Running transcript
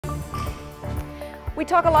We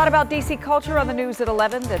talk a lot about D.C. culture on the news at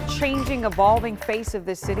 11. The changing, evolving face of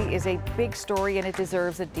this city is a big story and it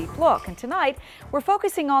deserves a deep look. And tonight, we're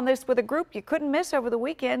focusing on this with a group you couldn't miss over the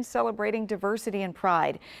weekend, celebrating diversity and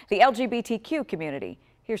pride, the LGBTQ community.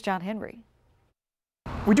 Here's John Henry.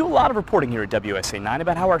 We do a lot of reporting here at WSA 9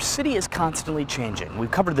 about how our city is constantly changing. We've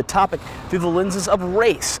covered the topic through the lenses of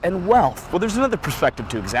race and wealth. Well, there's another perspective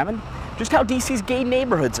to examine, just how DC's gay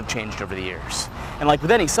neighborhoods have changed over the years. And like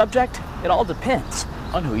with any subject, it all depends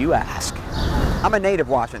on who you ask. I'm a native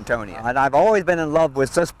Washingtonian, and I've always been in love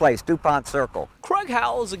with this place, Dupont Circle. Craig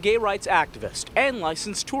Howell is a gay rights activist and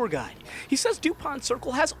licensed tour guide. He says Dupont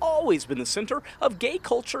Circle has always been the center of gay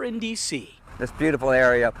culture in DC. This beautiful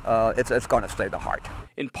area, it's going to stay the heart.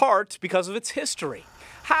 In part because of its history.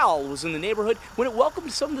 Howell was in the neighborhood when it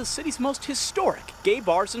welcomed some of the city's most historic gay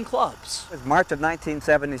bars and clubs. It was March of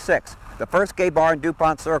 1976, the first gay bar in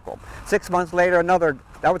Dupont Circle. 6 months later, another,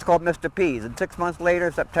 that was called Mr. P's. And 6 months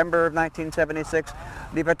later, September of 1976,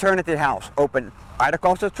 the Fraternity House opened right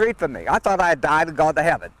across the street from me. I thought I had died and gone to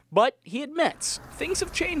heaven. But he admits things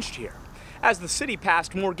have changed here. As the city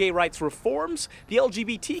passed more gay rights reforms, the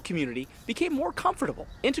LGBT community became more comfortable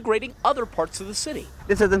integrating other parts of the city.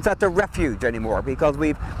 This isn't such a refuge anymore because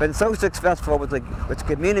we've been so successful with the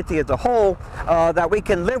community as a whole that we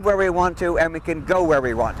can live where we want to and we can go where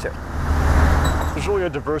we want to. There's really a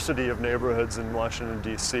diversity of neighborhoods in Washington,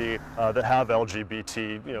 D.C. That have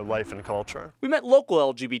LGBT life and culture. We met local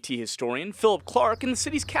LGBT historian Philip Clark in the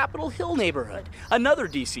city's Capitol Hill neighborhood, another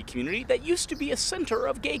D.C. community that used to be a center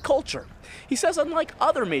of gay culture. He says unlike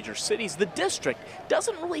other major cities, the district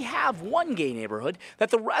doesn't really have one gay neighborhood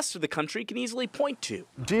that the rest of the country can easily point to.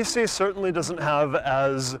 D.C. certainly doesn't have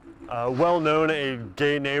as well-known a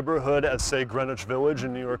gay neighborhood as, say, Greenwich Village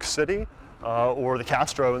in New York City or the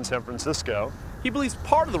Castro in San Francisco. He believes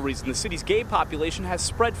part of the reason the city's gay population has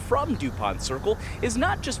spread from Dupont Circle is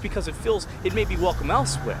not just because it feels it may be welcome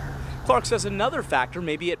elsewhere. Clark says another factor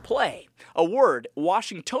may be at play, a word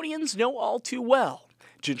Washingtonians know all too well: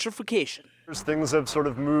 gentrification. Things have sort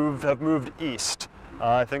of moved east.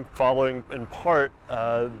 I think following in part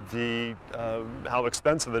how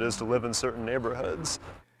expensive it is to live in certain neighborhoods.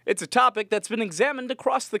 It's a topic that's been examined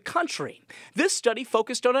across the country. This study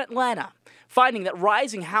focused on Atlanta, finding that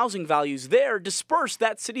rising housing values there dispersed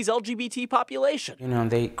that city's LGBT population.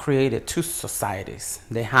 They created two societies,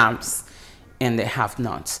 the haves and the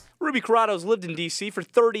have-nots. Ruby Corrado's lived in D.C. for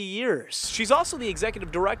 30 years. She's also the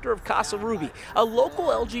executive director of Casa Ruby, a local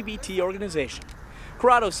LGBT organization.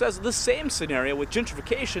 Corrado says the same scenario with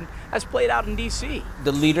gentrification has played out in D.C.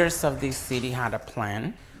 The leaders of this city had a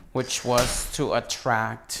plan, which was to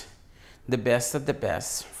attract the best of the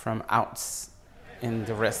best from out in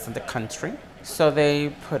the rest of the country. So they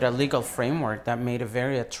put a legal framework that made it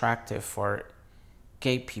very attractive for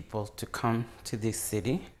gay people to come to this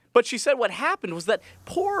city. But she said what happened was that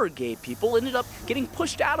poorer gay people ended up getting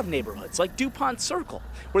pushed out of neighborhoods like Dupont Circle,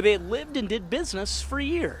 where they had lived and did business for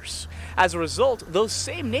years. As a result, those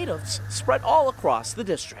same natives spread all across the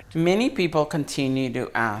district. Many people continue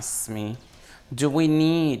to ask me, do we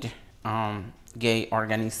need gay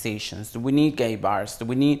organizations? Do we need gay bars? Do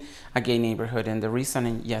we need a gay neighborhood? And the reason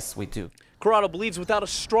is yes, we do. Corrado believes without a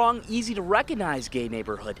strong, easy-to-recognize gay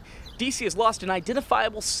neighborhood, D.C. has lost an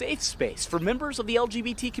identifiable safe space for members of the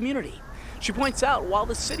LGBT community. She points out while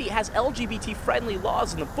the city has LGBT-friendly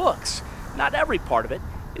laws in the books, not every part of it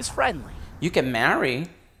is friendly. You can marry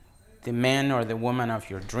the man or the woman of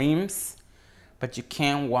your dreams, but you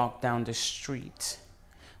can't walk down the street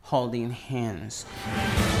holding hands.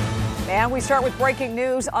 And we start with breaking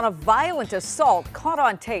news on a violent assault caught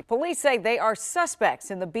on tape. Police say they are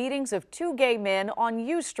suspects in the beatings of two gay men on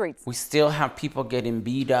U Street. We still have people getting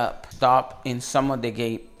beat up, stopped in some of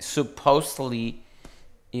the supposedly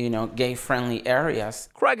gay-friendly areas.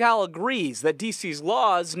 Craig Howell agrees that D.C.'s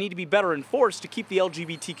laws need to be better enforced to keep the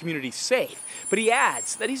LGBT community safe, but he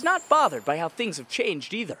adds that he's not bothered by how things have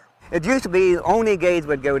changed either. It used to be only gays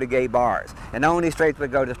would go to gay bars, and only straights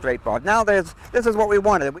would go to straight bars. Now this is what we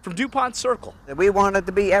wanted. From Dupont Circle, we wanted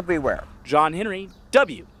to be everywhere. John Henry,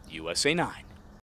 WUSA 9.